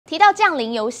提到降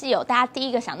临游戏大家第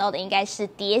一个想到的应该是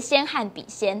碟仙和笔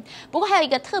仙。不过还有一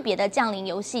个特别的降临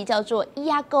游戏叫做咿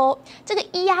呀钩。这个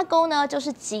咿呀钩呢，就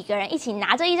是几个人一起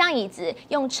拿着一张椅子，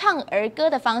用唱儿歌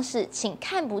的方式，请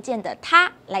看不见的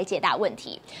他来解答问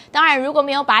题。当然，如果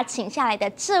没有把请下来的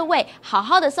这位好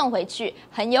好的送回去，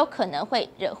很有可能会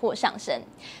惹祸上身。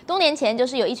多年前，就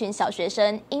是有一群小学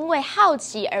生因为好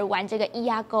奇而玩这个咿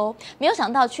呀钩，没有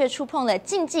想到却触碰了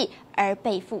禁忌。而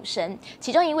被附身，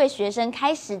其中一位学生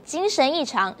开始精神异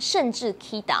常，甚至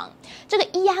key down。这个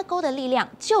咿呀钩的力量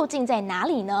究竟在哪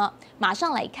里呢？马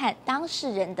上来看当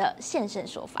事人的现身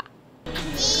说法。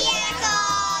咿呀钩，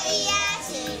咿呀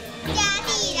是，家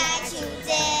己来求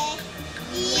济。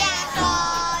咿呀钩，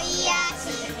咿呀是，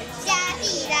家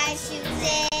己来求济。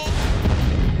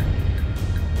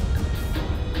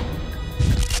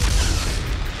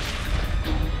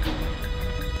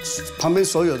旁边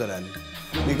所有的人。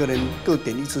每个人各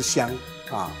点一支香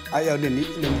要念一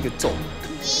个咒。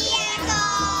咿呀钩，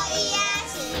咿呀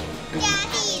是，家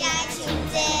己来求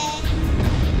济。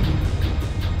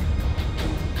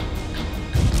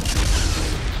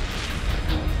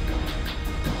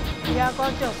咿呀钩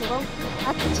就是讲，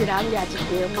一人抓一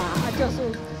条嘛，就是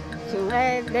像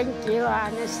咧练球安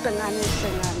尼算安尼。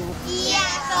咿呀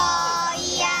钩，咿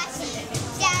呀是，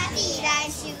家己来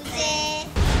求济。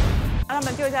他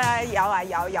们就在摇啊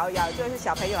摇，就是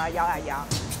小朋友啊摇啊摇，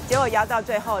结果摇到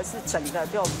最后是整个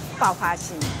就爆发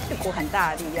性，一股很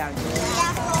大的力量。咿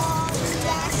呀钩，咿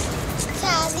呀是，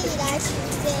家己来求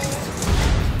济。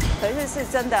可是是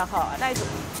真的那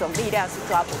种力量是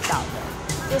抓不到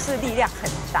的，就是力量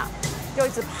很大，就一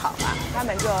直跑啊，他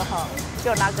们就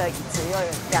拿个椅子，又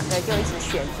两个就一直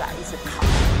旋转，一直跑。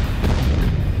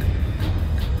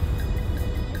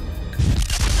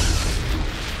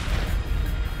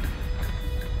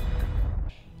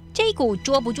这一股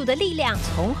捉不住的力量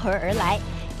从何而来？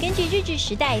根据日治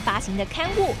时代发行的刊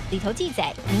物里头记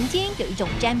载，民间有一种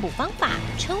占卜方法，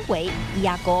称为咿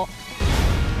呀钩。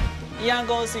咿呀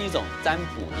钩是一种占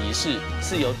卜仪式，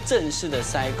是由正式的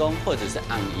塞公或者是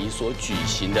昂姨所举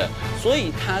行的，所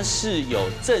以它是有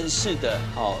正式的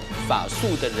法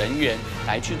术的人员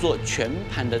来去做全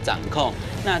盘的掌控。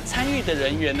那参与的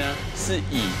人员呢，是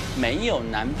以没有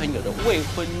男朋友的未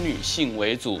婚女性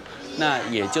为主。那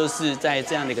也就是在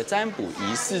这样的一个占卜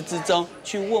仪式之中，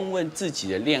去问问自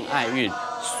己的恋爱运。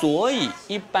所以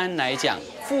一般来讲，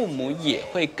父母也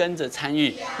会跟着参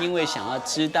与，因为想要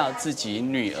知道自己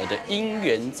女儿的姻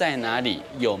缘在哪里，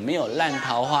有没有烂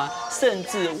桃花，甚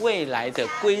至未来的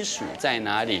归属在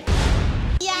哪里。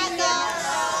咿呀钩，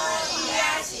咿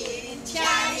呀是，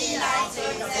家己来求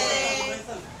济。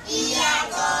咿呀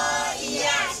钩，咿呀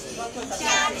是，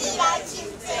家己来求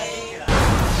济。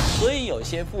所以有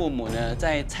些父母呢，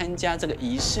在参加这个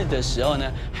仪式的时候呢，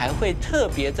还会特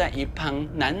别在一旁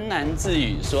喃喃自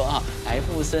语说来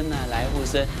附身啊，来附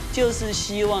身，就是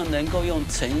希望能够用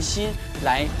诚心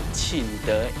来请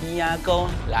得咿呀钩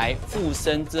来附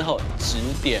身之后指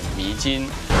点迷津。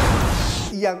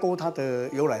咿呀钩它的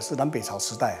由来是南北朝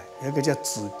时代有一个叫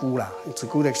子姑啦，子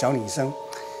姑的小女生，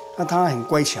那她很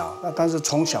乖巧，但是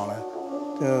从小呢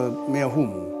就没有父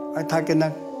母，她跟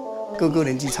她哥哥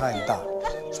年纪差很大。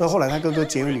所以后来他哥哥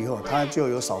结婚以后，他就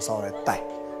有嫂嫂来带。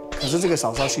可是这个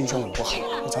嫂嫂心胸很不好，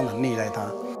常常虐待他，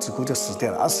子姑就死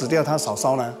掉了。死掉他嫂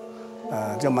嫂呢，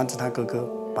就瞒着他哥哥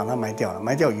把他埋掉了。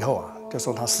埋掉以后就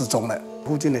说他失踪了。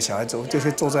附近的小孩子就会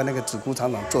坐在那个子姑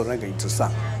常常坐的那个椅子上，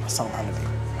上他的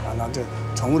脸，然后就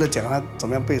重复的讲他怎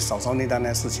么样被嫂嫂虐待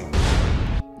那事情。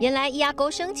原来咿呀钩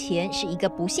生前是一个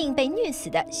不幸被虐死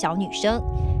的小女生。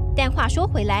但话说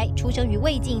回来，出生于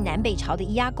魏晋南北朝的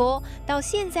咿呀钩，到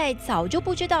现在早就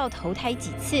不知道投胎几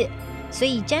次，所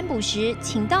以占卜时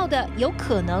请到的有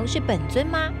可能是本尊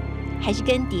吗？还是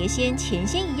跟碟仙、钱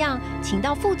仙一样，请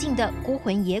到附近的孤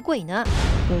魂野鬼呢？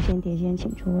碟仙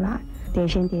请出来，碟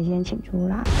仙请出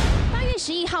来。8月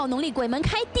11号，农历鬼门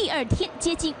开第2天，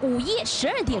接近午夜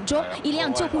12点钟，一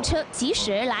辆救护车疾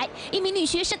驶而来，一名女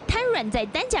学生瘫软在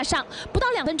担架上，不到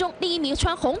2分钟，另一名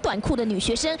穿红短裤的女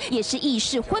学生也是意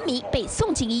识昏迷，被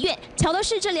送进医院。巧的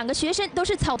是，这2个学生都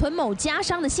是草屯某家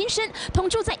商的新生，同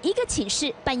住在一个寝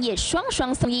室，半夜双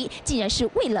送医，竟然是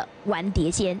为了玩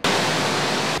碟仙。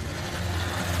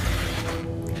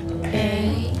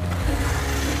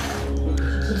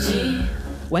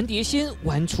玩碟仙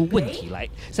玩出问题来。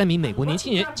3名美国年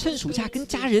轻人趁暑假跟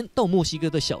家人到墨西哥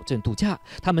的小镇度假。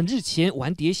他们日前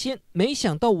玩碟仙，没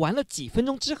想到玩了几分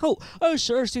钟之后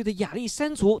，22岁的亚历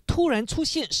山卓突然出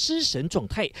现失神状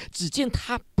态，只见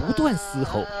他不断嘶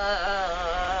吼。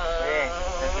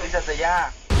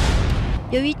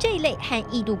由于这一类和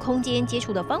异度空间接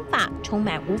触的方法充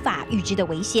满无法预知的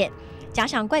危险，加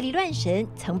上怪力乱神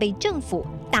曾被政府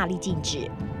大力禁止。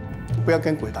不要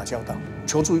跟鬼打交道，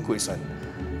求助于鬼神，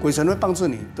鬼神会帮助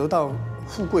你得到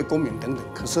富贵、功名等等。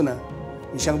可是呢，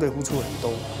你相对付出很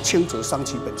多，轻则伤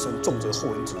其本身，重则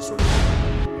后人子孙。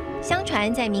相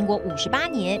传在民国58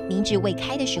年明治未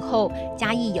开的时候，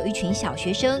嘉义有一群小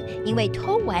学生因为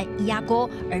偷玩咿呀钩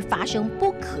而发生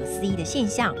不可思议的现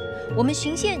象。我们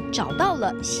循线找到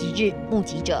了昔日目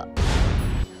击者，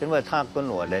因为他跟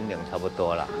我年龄差不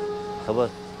多啦，差不多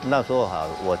那时候哈，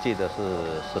我记得是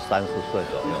13、14岁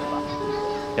左右吧，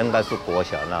应该是国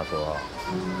小那时候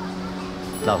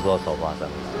所发生的。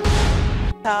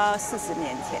他40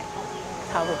年前，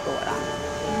差不多啦，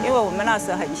因为我们那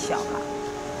时候很小嘛。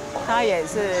他也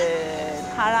是，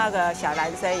他那个小男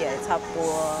生也差不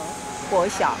多国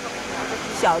小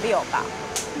小6吧，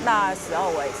那时候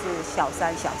我也是小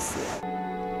3、小4。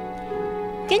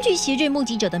根据昔日目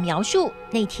击者的描述，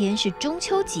那天是中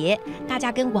秋节，大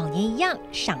家跟往年一样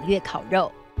赏月烤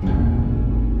肉。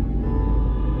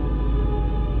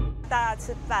大家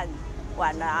吃饭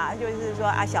完了啊，就是说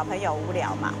啊，小朋友无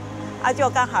聊嘛，啊，就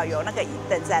刚好有那个椅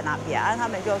凳在那边，啊，他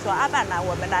们就说啊，不然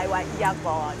我们来玩咿呀钩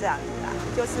这样子啊，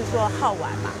就是说好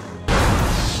玩嘛。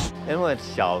因为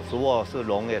小时候是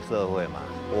农业社会嘛，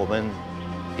我们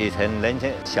以前年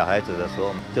轻小孩子的时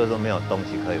候，就是没有东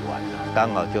西可以玩的，刚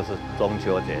好就是中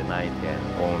秋节那一天，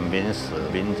我们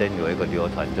民间有一个流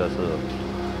传，就是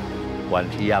玩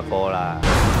咿呀钩啦。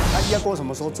那咿呀钩什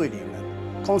么时候最灵呢？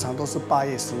通常都是8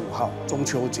月15号中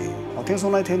秋节。我听说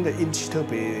那天的阴气特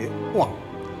别旺，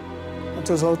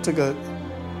这时候这个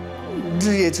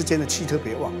日夜之间的气特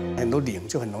别旺，很多灵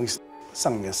就很容易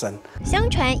上你的身。相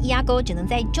传咿呀钩只能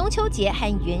在中秋节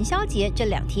和元宵节这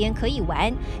2天可以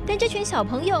玩，但这群小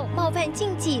朋友冒犯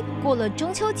禁忌，过了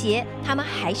中秋节，他们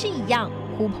还是一样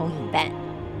呼朋引伴。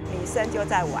女生就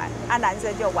在玩，啊，男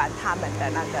生就玩他们的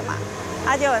那个嘛。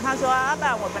啊，结果他说，啊，不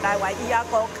然我们来玩咿呀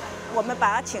钩，我们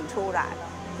把他请出来。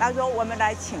他说我们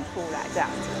来请出来这样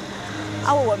子，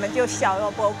啊，我们就笑又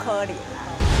不可怜。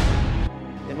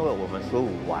因为我们15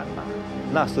玩嘛，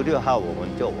那16号我们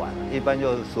就玩，一般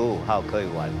就是15号可以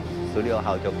玩，16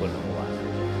号就不能玩。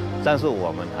但是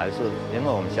我们还是，因为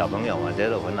我们小朋友嘛，觉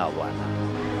得很好玩啊。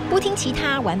不听其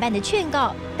他玩伴的劝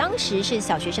告，当时是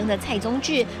小学生的蔡宗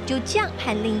志就这样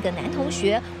和另一个男同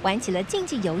学玩起了竞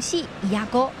技游戏咿呀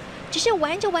钩。只是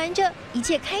玩着玩着，一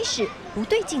切开始不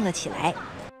对劲了起来。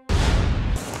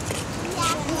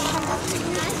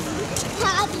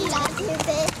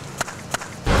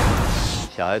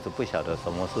小孩子不晓得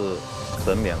什么是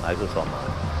神明还是什么，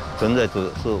纯粹只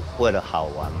是为了好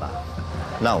玩嘛。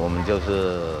那我们就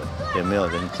是也没有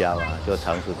人教啊，就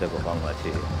尝试这个方法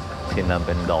去那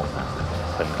边弄啊。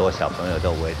很多小朋友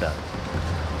都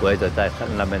围着在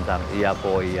那边唱咿呀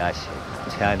钩咿呀行，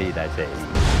请你来这里。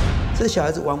这小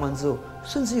孩子玩完之后，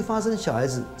甚至于发生小孩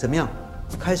子怎么样，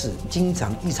开始经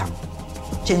常异常，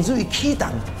简直于起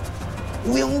档，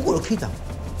无缘无故的起档。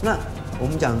那我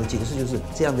们讲的解释就是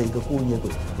这样的一个孤野鬼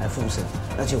来附身，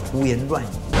那就胡言乱语。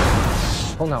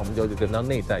通常我们就跟到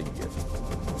内在语言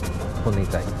或内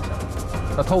在影像，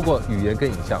那透过语言跟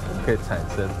影像，我们可以产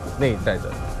生内在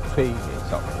的催眠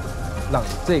效果，让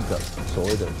这个所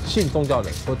谓的信宗教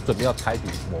人或准备要采取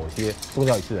某些宗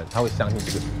教仪式人，他会相信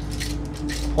这个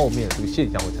后面这个现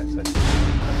象会产生。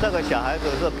这个小孩子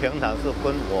是平常是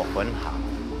跟我很好，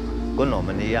跟我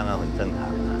们一样啊，很正常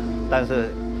啊，但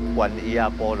是玩咿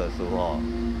呀钩的时候，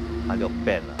他就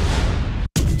变了。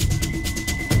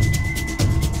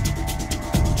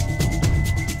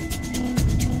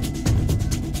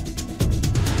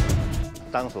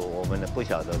当时我们不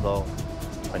晓得说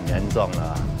很严重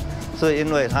了，是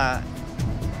因为他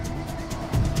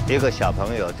一个小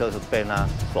朋友就是被他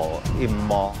手一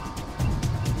摸，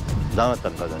然后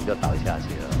整个人就倒下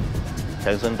去了，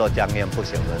全身都僵硬不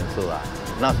省人事啊。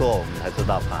那时候我们才知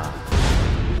道他。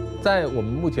在我们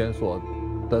目前所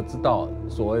得知到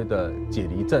所谓的解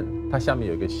离症，它下面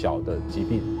有一个小的疾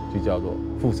病，就叫做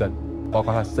附身，包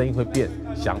括他声音会变，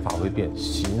想法会变，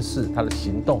形式、他的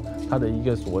行动、他的一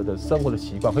个所谓的生活的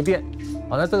习惯会变。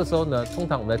好，那这个时候呢，通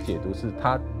常我们在解读是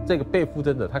他这个被附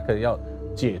身者，他可能要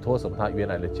解脱什么他原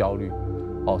来的焦虑，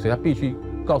哦，所以他必须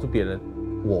告诉别人，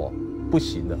我不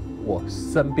行了，我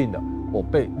生病了。我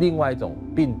被另外一种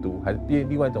病毒还是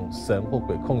另外一种神或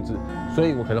鬼控制，所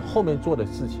以我可能后面做的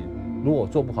事情，如果我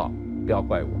做不好，不要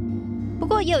怪我。不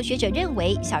过，也有学者认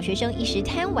为，小学生一时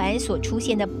贪玩所出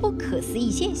现的不可思议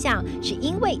现象，是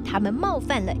因为他们冒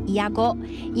犯了咿呀钩。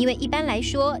因为一般来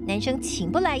说，男生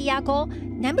请不来咿呀钩，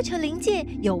难不成灵界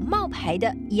有冒牌的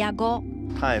咿呀钩？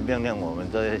他也命令我们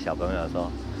这些小朋友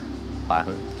说，把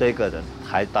这个人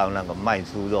抬到那个卖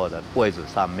猪肉的位置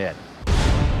上面。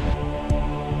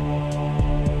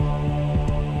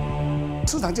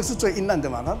市场就是最阴暗的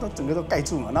嘛，它都整个都盖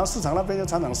住嘛，然后市场那边就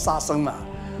常常杀生嘛，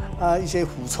一些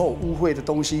腐臭污秽的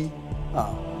东西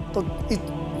啊，都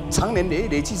常年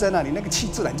累积在那里，那个气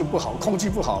自然就不好，空气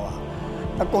不好啊，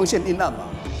那光线阴暗嘛，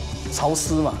潮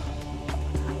湿嘛，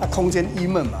空间郁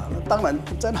闷嘛，当然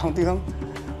在那种地方，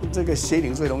这个邪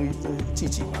灵最容易聚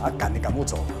集嘛，赶也赶不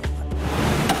走嘛。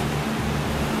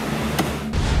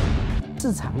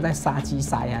市场在杀鸡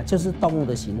杀鸭，就是动物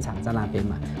的刑场在那边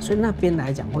嘛，所以那边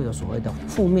来讲会有所谓的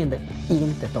负面的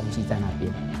阴的东西在那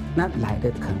边，那来的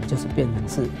可能就是变成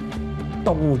是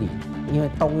动物灵，因为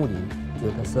动物灵有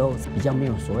的时候比较没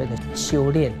有所谓的修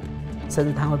炼，甚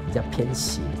至它会比较偏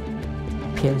邪，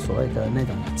偏所谓的那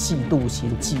种嫉妒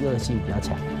心、饥饿性比较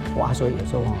强，哇，所以有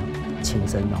时候请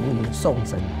神容易送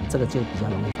神难，这个就比较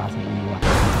容易发生意外。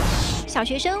小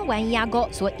学生玩易压钩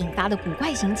所引发的古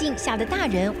怪行径，吓得大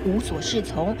人无所适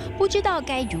从，不知道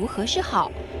该如何是好。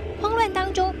慌乱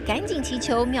当中，赶紧祈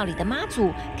求庙里的妈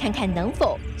祖，看看能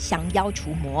否降妖除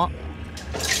魔。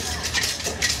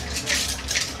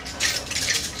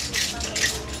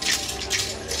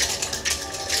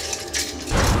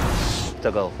这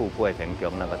个富贵田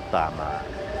宫那个大妈，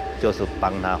就是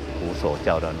帮他扶手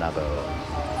教的那个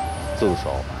助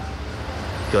手嘛，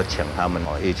就请他们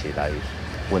一起来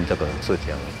问这个事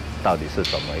情到底是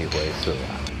怎么一回事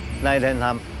啊？那一天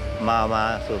他妈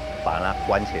妈是把他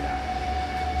关起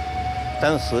来，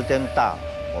但是时间到，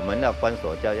我们要关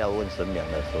手教要问神明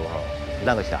的时候，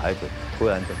那个小孩子突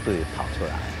然就自己跑出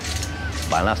来，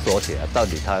把他锁起来。到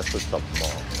底他是怎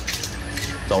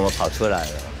么跑出来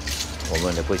的，我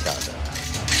们也不晓得。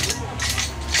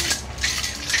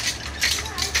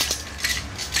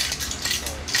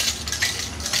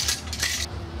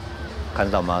看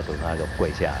到妈祖，他就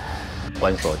跪下来，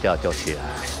关手教就起来。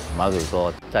妈祖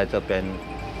说，在这边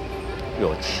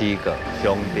有7个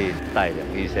兄弟带领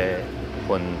一些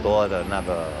很多的那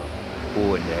个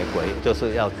孤魂野鬼，就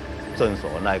是要镇守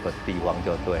那个地方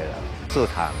就对了。市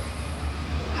场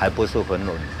还不是很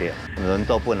稳定，人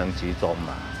都不能集中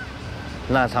嘛。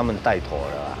那他们带头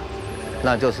了啊，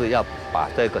那就是要把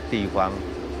这个地方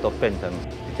都变成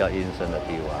比较阴森的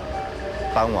地方。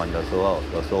傍晚的时候，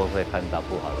有时候会看到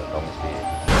不好的东西。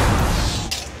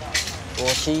我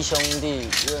7兄弟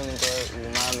愿归五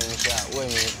妈名下，为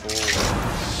民服务。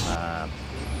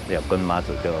有跟妈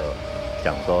祖就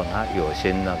讲说，他有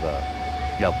心那个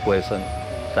要归顺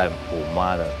在五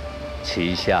妈的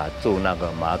旗下，祝那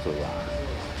个妈祖啊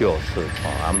救世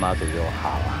妈祖就好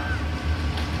啊。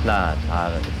那他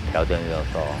的条件就是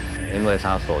说，因为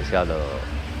他手下的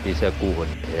一些孤魂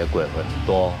野鬼很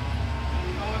多。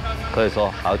可以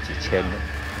说好几千、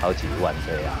好几万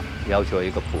这样，要求一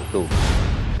个普渡。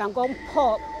人讲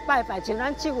破拜拜，像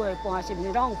咱7月半是毋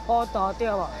是拢普渡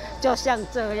对无？就像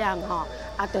这样吼，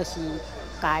就是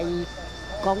甲伊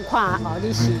讲看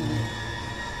你是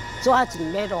纸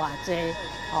钱要偌济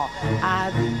吼，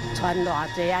传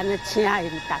偌济安尼，请因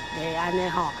大家安尼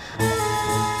吼。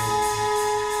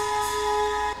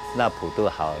那普渡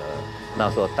好了，那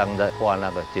时候当在画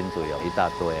那个金主有一大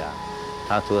堆啊。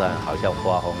他突然好像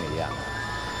发疯一样，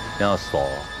然后手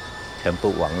全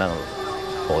部往那个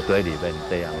火堆里面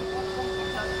这样，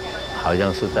好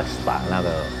像是在撒那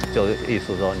个，就意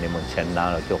思说你们钱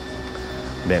拿了就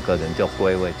每个人就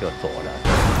归位就走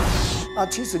了。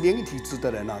其实灵异体质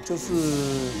的人啊，就是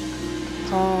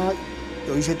他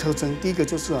有一些特征，第一个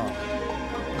就是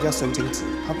比较神经质，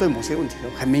他对某些问题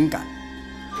很敏感。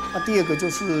第二个就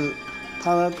是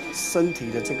他身体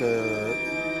的这个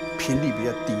频率比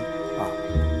较低。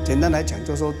简单来讲，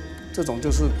就是说这种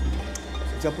就是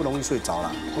比较不容易睡着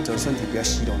啦，或者身体比较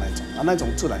虚弱那种那种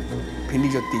自然频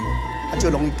率就低，就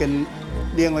容易跟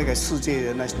另外一个世界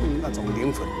的那种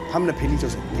灵魂，他们的频率就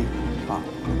是很低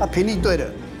频率对了，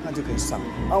那就可以上。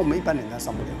我们一般人他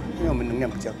上不了，因为我们能量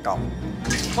比较高。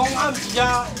公安时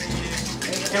啊，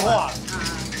电话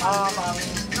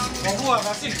王府啊，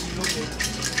把信息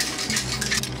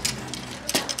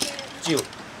酒，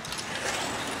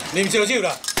啉烧酒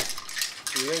啦。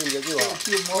有咧啉酒啊？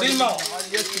有啉嘛？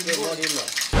我啉嘛。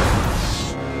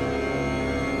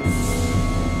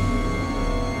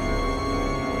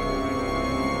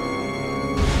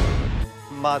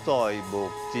妈祖伊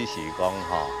无只是讲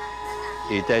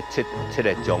伊这七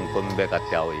个将军要甲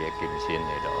调伊的金身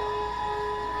的咯，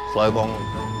所以讲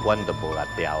阮都无甲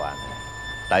调啊。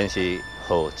但是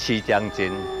和七将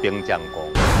军、兵将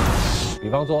功。比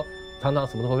方说，常常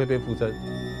什么时候会被附身？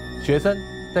学生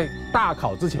在大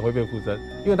考之前会被附身，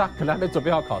因为他可能还没准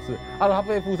备好考试，如果他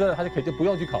被附身了，他就可以就不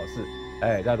用去考试。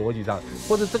在逻辑上，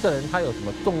或者这个人他有什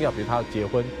么重要，比如他要结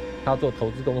婚，他要做投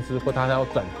资公司，或他要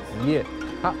转职业，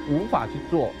他无法去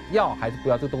做要还是不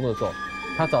要这个动作的时候，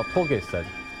他只要托给神，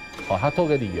哦，他做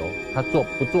个理由，他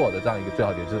不做的这样一个最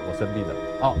好理由就是我生病了。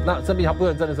哦，那生病他不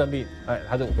能真的生病，哎，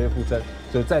他就被附身，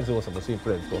所以暂时我什么事情不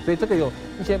能做。所以这个有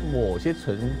一些某些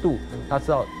程度，他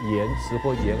是要延迟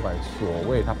或延缓所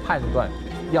谓他判断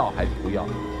要还是不要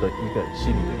的一个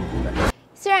心理的因素在。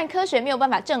虽然科学没有办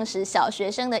法证实小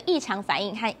学生的异常反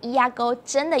应和咿呀沟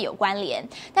真的有关联，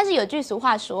但是有句俗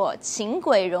话说“请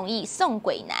鬼容易送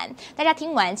鬼难”，大家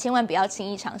听完千万不要轻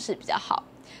易尝试比较好。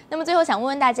那么最后想问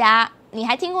问大家，你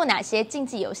还听过哪些禁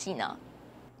忌游戏呢？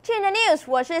趣你的 News，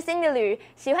 我是 Cindy 吕，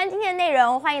喜欢今天的内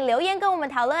容，欢迎留言跟我们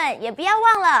讨论，也不要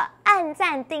忘了按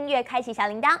赞、订阅、开启小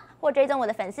铃铛，或追踪我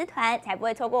的粉丝团，才不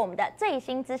会错过我们的最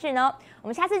新资讯哦。我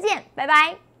们下次见，拜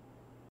拜。